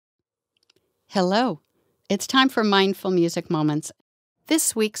Hello. It's time for Mindful Music Moments.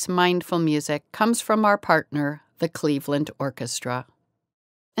 This week's Mindful Music comes from our partner, the Cleveland Orchestra.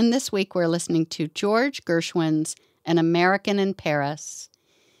 And this week we're listening to George Gershwin's An American in Paris.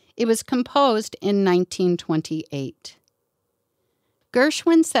 It was composed in 1928.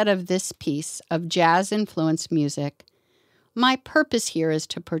 Gershwin said of this piece of jazz-influenced music, "My purpose here is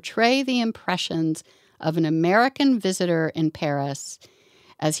to portray the impressions of an American visitor in Paris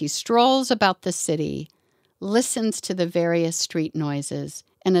as he strolls about the city, listens to the various street noises,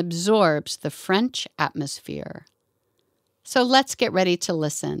 and absorbs the French atmosphere." So let's get ready to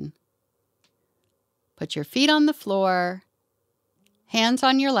listen. Put your feet on the floor, hands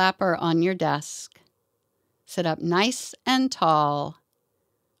on your lap or on your desk. Sit up nice and tall.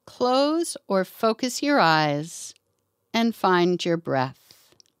 Close or focus your eyes and find your breath.